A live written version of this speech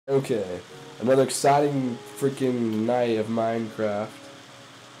Okay, another exciting freaking night of Minecraft.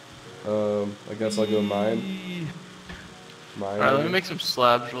 I guess I'll go mine. Alright, let me Mining. make some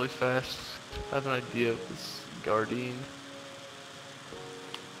slabs really fast. I have an idea of this garden.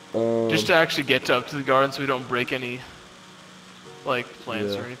 Just to actually get up to the garden so we don't break any, like,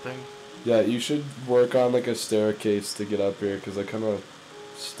 plants Yeah. or anything. Yeah, you should work on like a staircase to get up here, because I kind of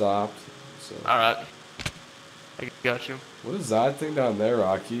stopped, so. Alright. I got you. What is that thing down there,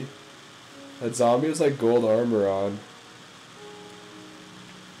 Rocky? That zombie has like gold armor on.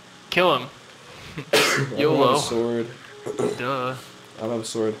 Kill him. I don't have a YOLO. sword. Duh. I don't have a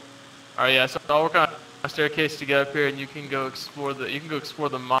sword. Alright, yeah, so I'll work on a staircase to get up here and you can go explore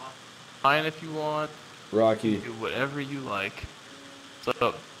the mine if you want. Rocky. Do whatever you like. What's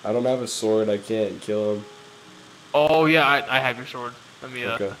up? I don't have a sword, I can't kill him. Oh yeah, I have your sword. Let me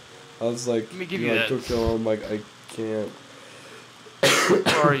Okay. I was like, let me give you that. To kill him, like, I can't.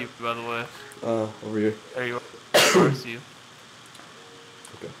 Where are you, by the way? Over here. There you are. I see you.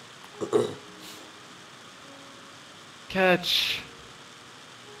 Okay. Catch.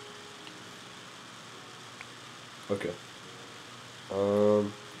 Okay.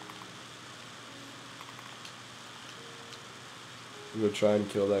 I'm gonna try and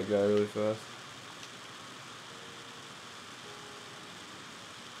kill that guy really fast.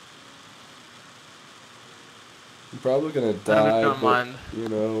 I'm probably gonna die, don't but, mind. you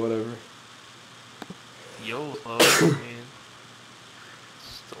know, whatever. YOLO, man.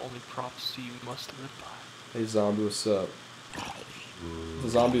 It's the only prophecy you must live by. Hey zombie, what's up? The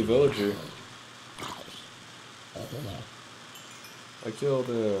zombie villager. I killed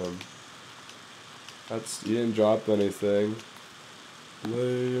him. He didn't drop anything.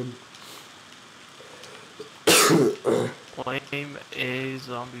 Lame. Blame a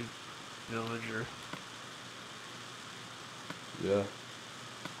zombie villager. Yeah.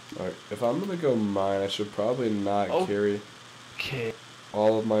 Alright, if I'm gonna go mine, I should probably not carry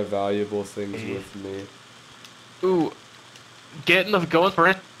all of my valuable things with me. Ooh, go in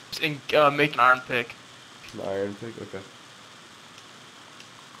first and make an iron pick. An iron pick? Okay.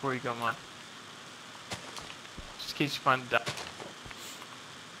 Before you go mine. Just in case you find that.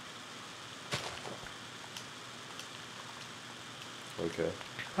 Okay.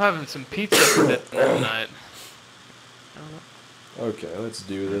 I'm having some pizza for dinner tonight. Okay, let's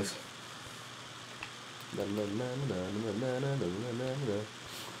do this.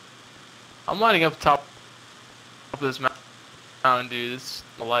 I'm lighting up top of this mountain, dude. It's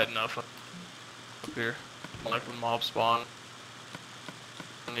light enough up here. Like the mob spawn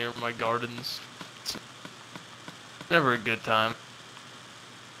near my gardens. It's never a good time.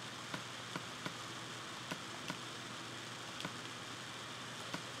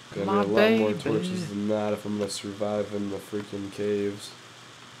 Gonna need a lot more torches than that if I'm gonna survive in the freaking caves.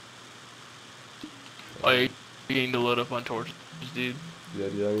 Oh, you're getting to load up on torches, dude. Yeah,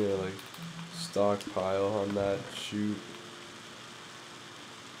 dude, I'm gonna like stockpile on that shoot.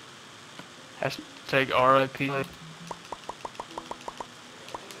 Hashtag RIP.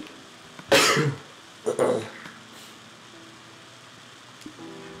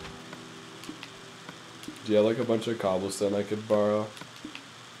 Do you have like a bunch of cobblestone I could borrow?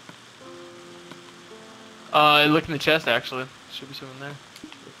 Look in the chest actually. Should be something there.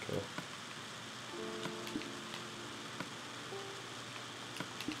 Okay.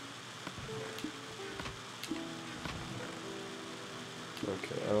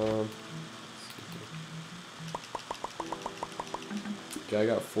 Okay, okay, I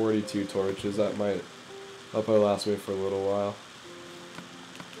got 42 torches. That'll probably last me for a little while.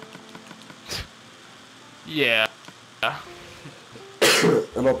 Yeah.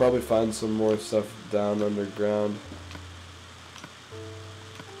 And I'll probably find some more stuff down underground.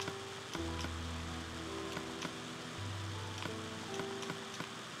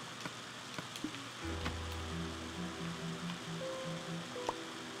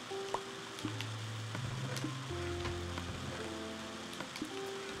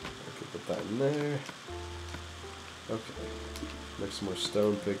 Put that in there. Okay. Make some more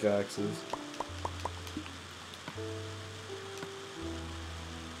stone pickaxes.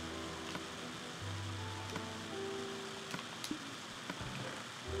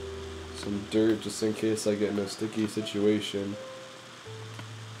 Some dirt just in case I get in a sticky situation.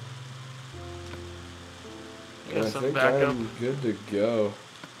 And I think I'm good to go.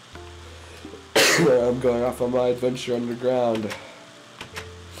 I'm going off on my adventure underground.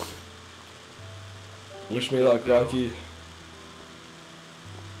 Wish me luck, Rocky.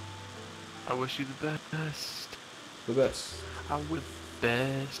 I wish you the best. The best. I wish the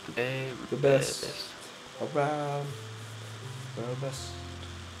best. The best. Around. The best.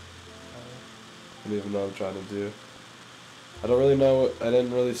 don't even know what I'm trying to do. I don't really know. I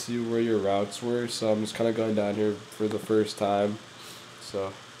didn't really see where your routes were, so I'm just kind of going down here for the first time.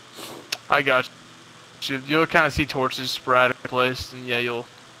 So. I got you. You'll kind of see torches sporadic placed, and yeah, you'll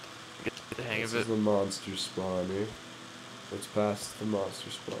get the hang of it. This is the monster spawner. It's past the monster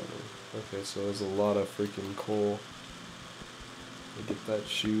spawner. Okay, so there's a lot of freaking coal. Let me get that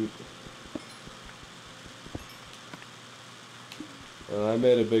chute. I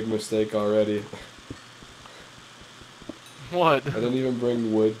made a big mistake already. What? I didn't even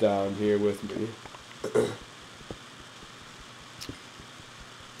bring wood down here with me.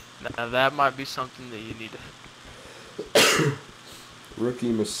 Now that might be something that you need to...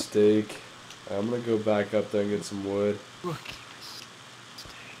 Rookie mistake. I'm gonna go back up there and get some wood. Rookie mistake.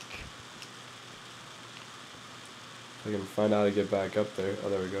 I can find out how to get back up there. Oh,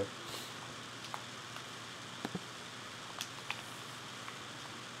 there we go.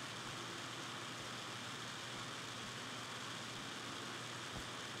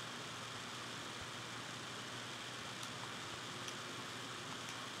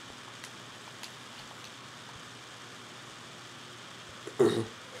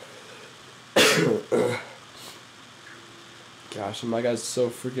 Gosh, my guy's so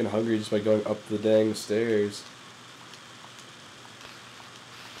freaking hungry just by going up the dang stairs.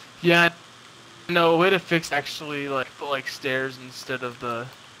 Yeah, no, way to fix actually put like stairs instead of the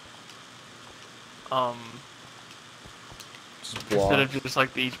instead of just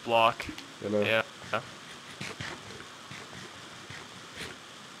like each block. You know? Yeah. Okay.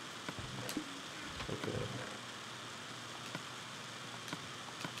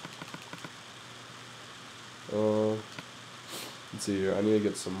 Let's see here. I need to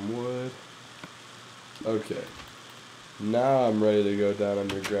get some wood. Okay. Now I'm ready to go down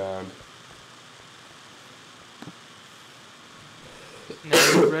underground.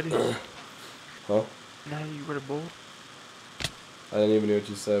 Now you ready? Huh? Now you ready, boy? I didn't even hear what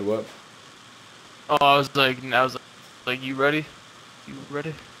you said. What? Oh, I was like, you ready? You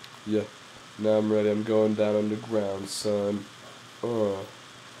ready? Yeah. Now I'm ready. I'm going down underground, son.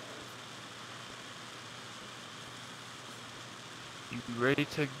 You ready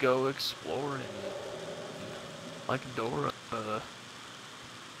to go exploring? Like Dora. I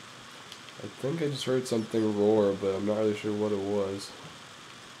think I just heard something roar, but I'm not really sure what it was.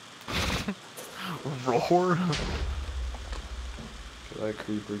 Roar? That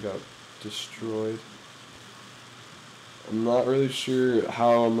creeper got destroyed. I'm not really sure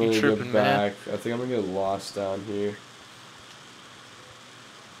how I'm gonna get back. Man. I think I'm gonna get lost down here.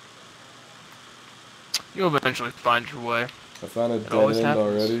 You'll eventually find your way. I found a dead end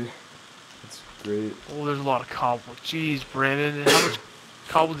already. That's great. Oh, there's a lot of cobble. Jeez, Brandon, how much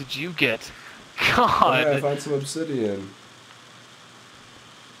cobble did you get? God. Oh, yeah, I found some obsidian.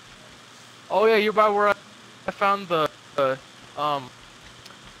 Oh yeah, you're by where I found the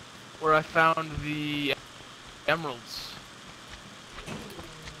where I found the emeralds.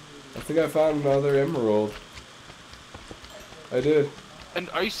 I think I found another emerald. I did. And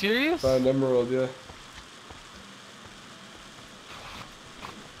are you serious? Found an emerald, yeah.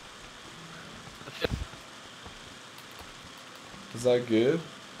 Is that good?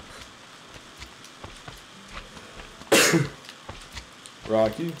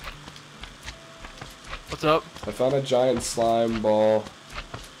 Rocky? What's up? I found a giant slime ball.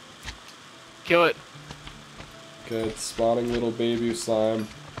 Kill it. Okay, it's spawning little baby slime.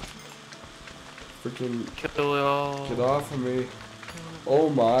 Freaking kill it all. Get off of me. Oh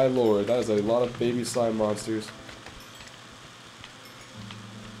my lord, that is a lot of baby slime monsters.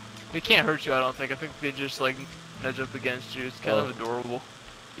 They can't hurt you, I don't think. I think they just like nudge up against you. It's kind of adorable.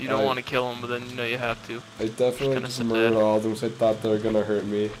 You don't want to kill them, but then you know you have to. I definitely just murdered all of them because I thought they were gonna hurt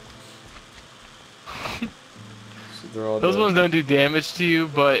me. So they're all Those dead. ones don't do damage to you,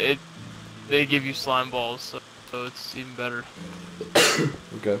 but they give you slime balls, so it's even better.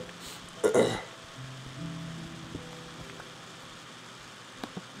 Okay.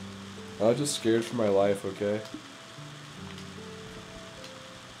 I was just scared for my life, okay?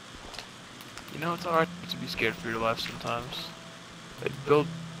 You know, it's alright to be scared for your life sometimes. They build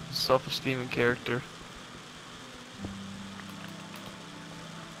self-esteem and character.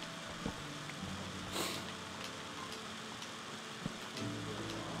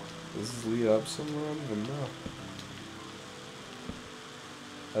 Does this lead up somewhere? I don't even know.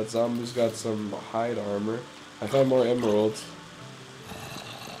 That zombie's got some hide armor. I found more emeralds.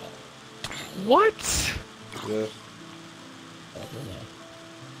 What? Yeah.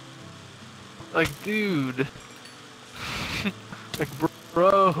 Like, dude. Like,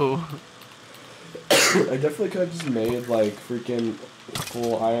 bro. I definitely could have just made, like, freaking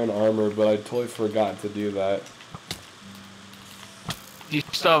full iron armor, but I totally forgot to do that. You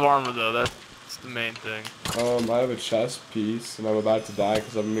still have armor, though. That's the main thing. I have a chest piece, and I'm about to die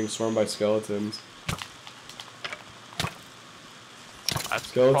because I'm being swarmed by skeletons. That's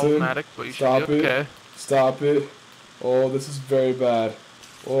Skeleton, problematic, but you should be okay. Stop it. Oh, this is very bad.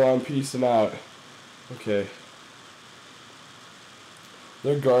 Oh, I'm peacing out. Okay.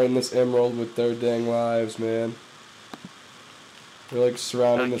 They're guarding this emerald with their dang lives, man. They're like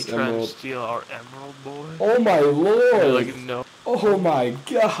surrounding this emerald. To steal our emerald, boy. Oh my lord! Like, no. Oh my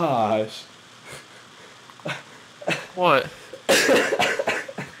gosh! What?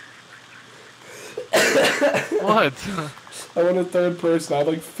 What? I went in third person. I had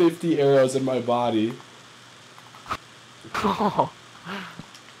like 50 arrows in my body. Oh.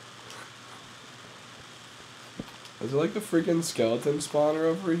 Is it like the freaking skeleton spawner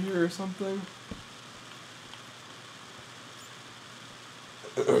over here or something?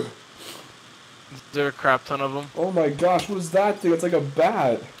 Is there a crap ton of them? Oh my gosh, what is that thing? It's like a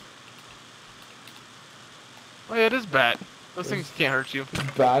bat. Oh yeah, it is bat. Those things can't hurt you.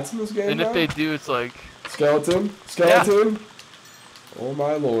 Bats in this game And now? if they do, it's like... Skeleton? Skeleton? Yeah. Oh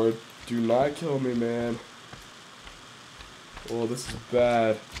my lord. Do not kill me, man. Oh, this is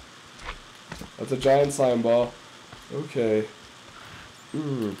bad. That's a giant slime ball. Okay.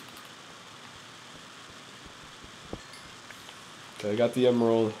 Okay, I got the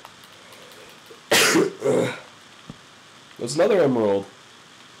emerald. There's another emerald.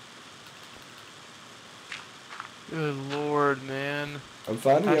 Good lord, man. I'm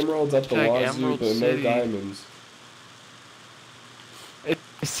finding emeralds at the wazoo, but no diamonds.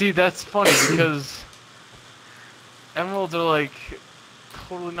 See, that's funny because emeralds are like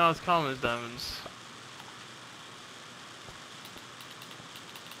totally not as common as diamonds.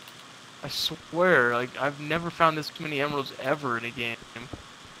 I swear, like I've never found this many emeralds ever in a game.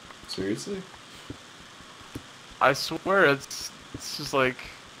 Seriously? I swear, it's just like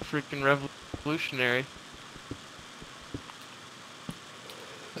freaking revolutionary.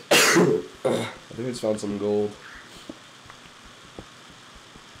 I think I just found some gold.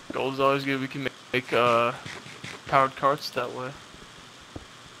 Gold's always good. We can make powered carts that way.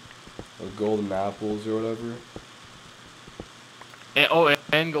 Or golden apples or whatever.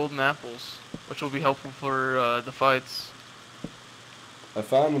 And golden apples, which will be helpful for the fights. I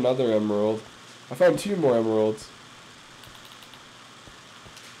found another emerald. I found 2 more emeralds.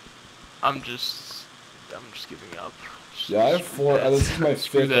 I'm just giving up. Yeah, I have 4. This is my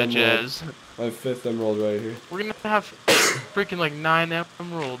 5th emerald. Jazz. My 5th emerald right here. We're gonna have freaking like 9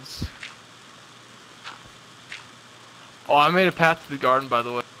 emeralds. Oh, I made a path to the garden, by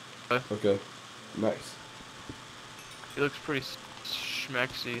the way. Okay. Nice. It looks pretty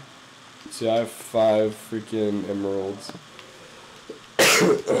schmexy. See, I have 5 freaking emeralds.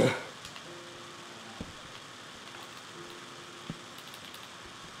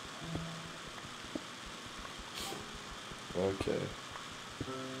 Okay.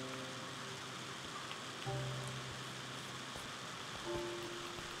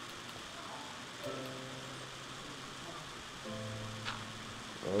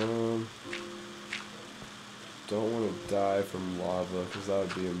 Don't want to die from lava because that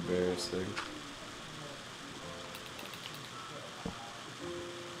would be embarrassing.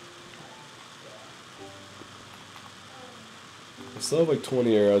 I still have like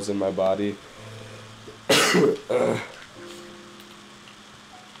 20 arrows in my body. It's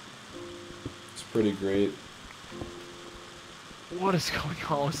pretty great. What is going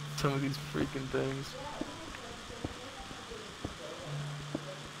on with some of these freaking things?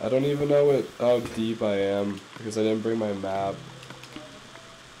 I don't even know how deep I am because I didn't bring my map.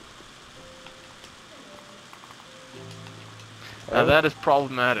 Now that is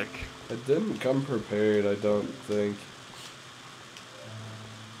problematic. I didn't come prepared, I don't think.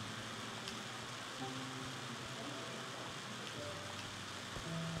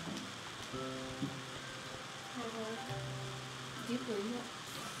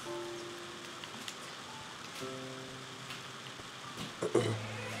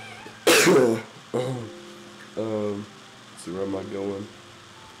 Let's see, where am I going?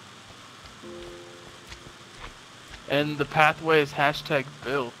 And the pathway is hashtag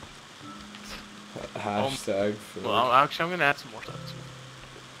built. Hashtag well, actually, I'm gonna add some more stuff.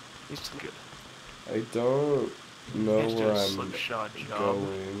 He's too good. I don't know where I'm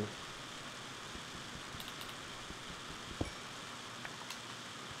going.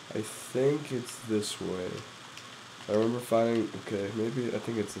 I think it's this way. I remember finding. Okay, maybe I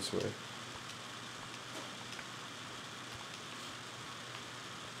think it's this way.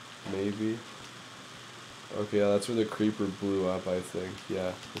 Maybe. Okay, yeah, that's where the creeper blew up, I think.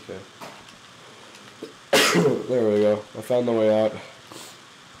 Yeah, okay. There we go. I found the way out.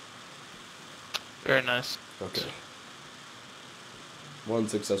 Very nice. Okay. One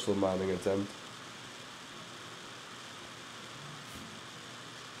successful mining attempt.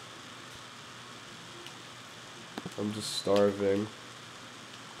 I'm just starving.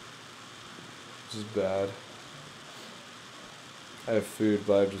 This is bad. I have food,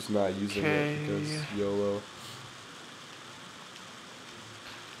 but I'm just not using it because YOLO.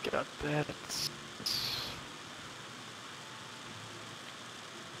 Got that.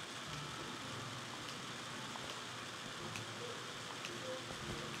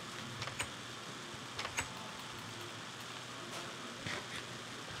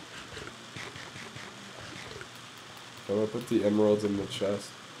 I'm gonna put the emeralds in the chest.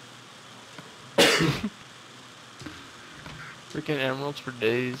 Freaking emeralds for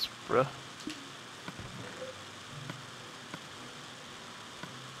days, bruh.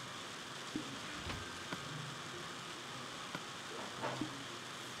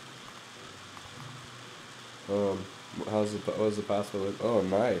 What's the pathway look? Oh,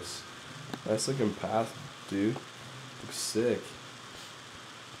 nice. Nice looking path, dude. Looks sick.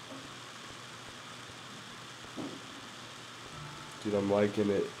 Dude, I'm liking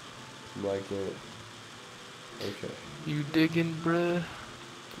it. I'm liking it. Okay. You digging, bruh?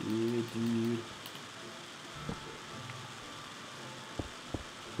 Yeah, dude.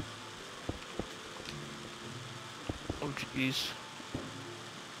 Oh, jeez.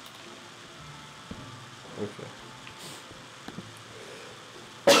 Okay.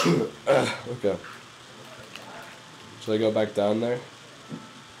 Okay. Should I go back down there?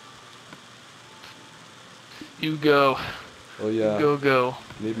 You go. Oh yeah. You go.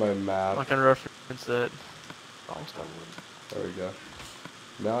 Need my map. I can reference that. There we go.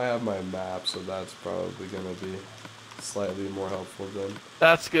 Now I have my map, so that's probably gonna be slightly more helpful then.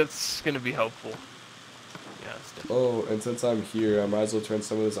 That's gonna be helpful. Yeah. Oh, and since I'm here, I might as well turn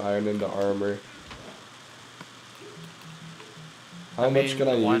some of this iron into armor. How much can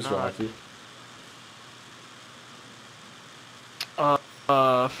I use, not? Rocky?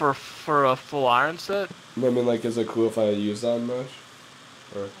 For a full iron set? I mean, like, is it cool if I use that much?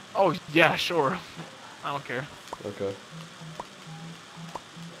 Or? Oh, yeah, sure. I don't care. Okay.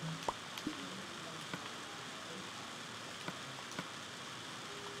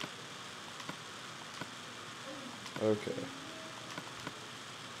 Okay.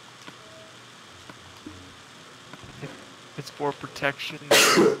 It's for protection.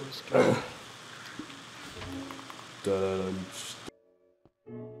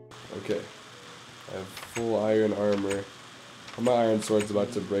 Okay. I have full iron armor. My iron sword's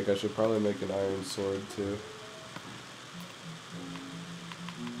about to break. I should probably make an iron sword too.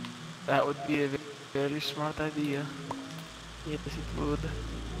 That would be a very smart idea. Yes, it would.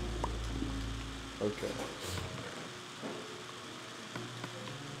 Okay.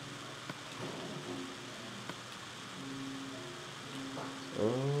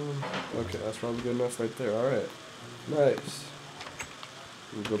 Okay, that's probably good enough right there. Alright. Nice.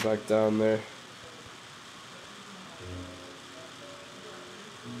 We'll go back down there.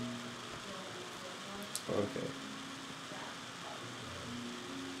 Okay.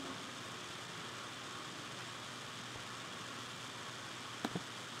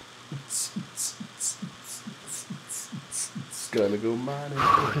 It's gonna go mining.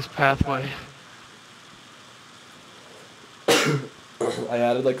 This pathway. I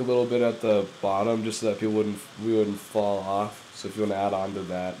added like a little bit at the bottom just so that we wouldn't fall off. So if you want to add on to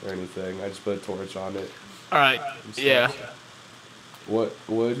that or anything, I just put a torch on it. All right. Yeah. What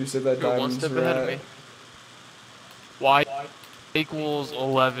did you say that You're diamonds one step were ahead at? of me. Y equals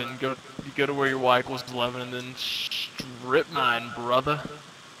 11. You go to where your Y equals 11 and then strip mine, brother.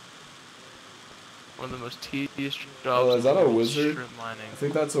 One of the most tedious jobs. Oh, is that a wizard? Strip mining. I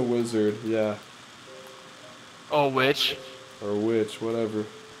think that's a wizard. Yeah. Oh, witch. Or witch, whatever.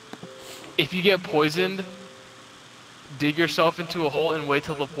 If you get poisoned, dig yourself into a hole and wait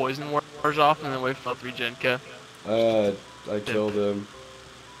till the poison wears off, and then wait for the regen. Okay. I killed him.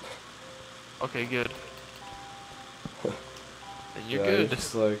 Okay, good. Then you're yeah, good.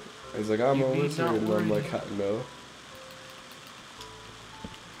 He's like, I'm a wizard, and I'm like, no.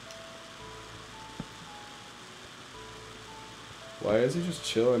 Why is he just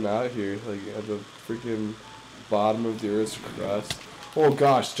chilling out here, like at the freaking bottom of the Earth's crust? Oh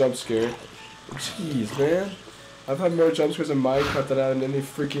gosh, jump scare. Jeez, man. I've had more jump scares in Minecraft than I had in any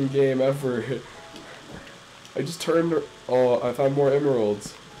freaking game ever. I just turned. Oh, I found more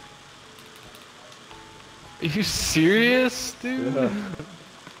emeralds. Are you serious, dude? Yeah.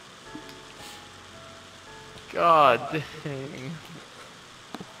 God dang.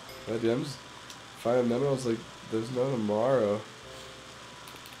 Yeah, dude, I'm just finding minerals like there's no tomorrow.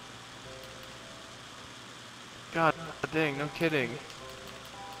 God dang, no kidding.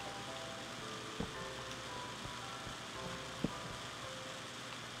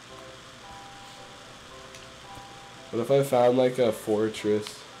 What if I found like a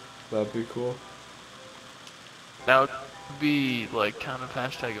fortress? That'd be cool. That would be like kind of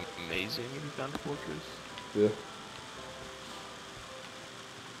hashtag amazing if you found a fortress. Yeah.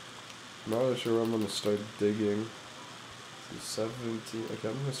 I'm not really sure where I'm gonna start digging. This is 17. Okay,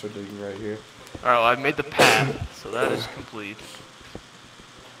 I'm gonna start digging right here. Alright, well, I've made the path, so that is complete.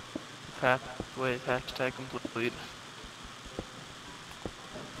 Pathway, hashtag complete.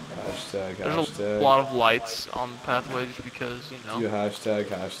 Hashtag, There's a hashtag. lot of lights on the pathway just because, you Do you know, hashtag,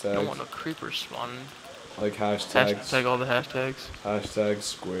 you hashtag? don't want no creepers spawning. Like hashtags. Hashtag all the hashtags. Hashtag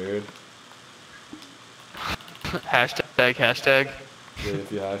squared. Hashtag. Yeah,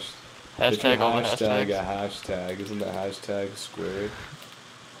 if you if you Hashtag all the hashtag hashtags. a hashtag, isn't that hashtag squared?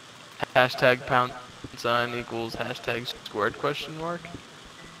 Hashtag pound sign equals hashtag squared question mark.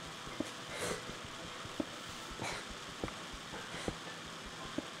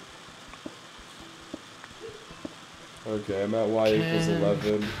 Okay, I'm at y equals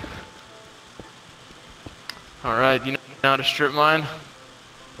 11. Alright, you know how to strip mine?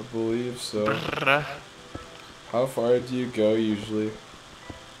 I believe so. How far do you go usually?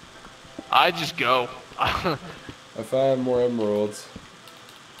 I just go. I found more emeralds.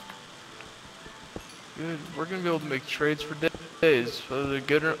 Good. We're gonna be able to make trades for days. Whether they're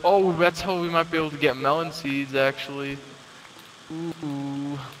good or oh, that's how we might be able to get melon seeds actually.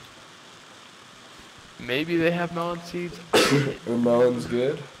 Ooh. Maybe they have melon seeds. Are melons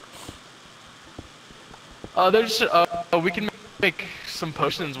good? There's we can make some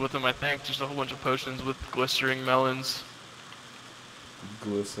potions with them. I think just a whole bunch of potions with glistering melons.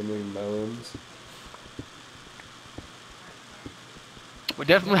 Glistening melons. We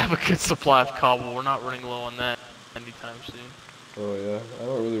definitely have a good supply of cobble. We're not running low on that anytime soon. Oh yeah, I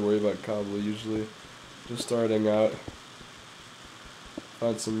don't really worry about cobble usually. Just starting out.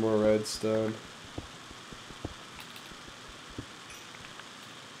 Find some more redstone.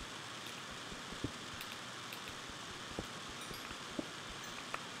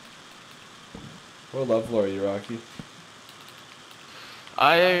 What level are you, Rocky?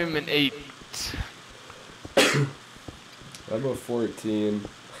 I am an 8. I'm a 14.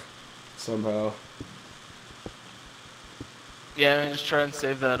 Somehow. Yeah, just try and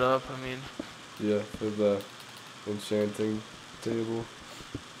save that up. I mean, Yeah, for the enchanting table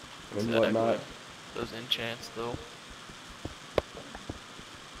and exactly. whatnot. Those enchants though.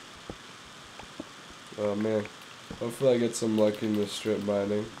 Oh man. Hopefully I get some luck in the strip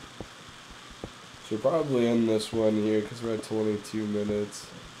mining. Should probably end this one here because we're at 22 minutes.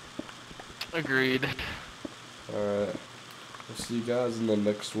 Agreed. Alright. I'll see you guys in the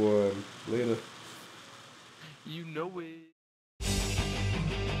next one. Later. You know it.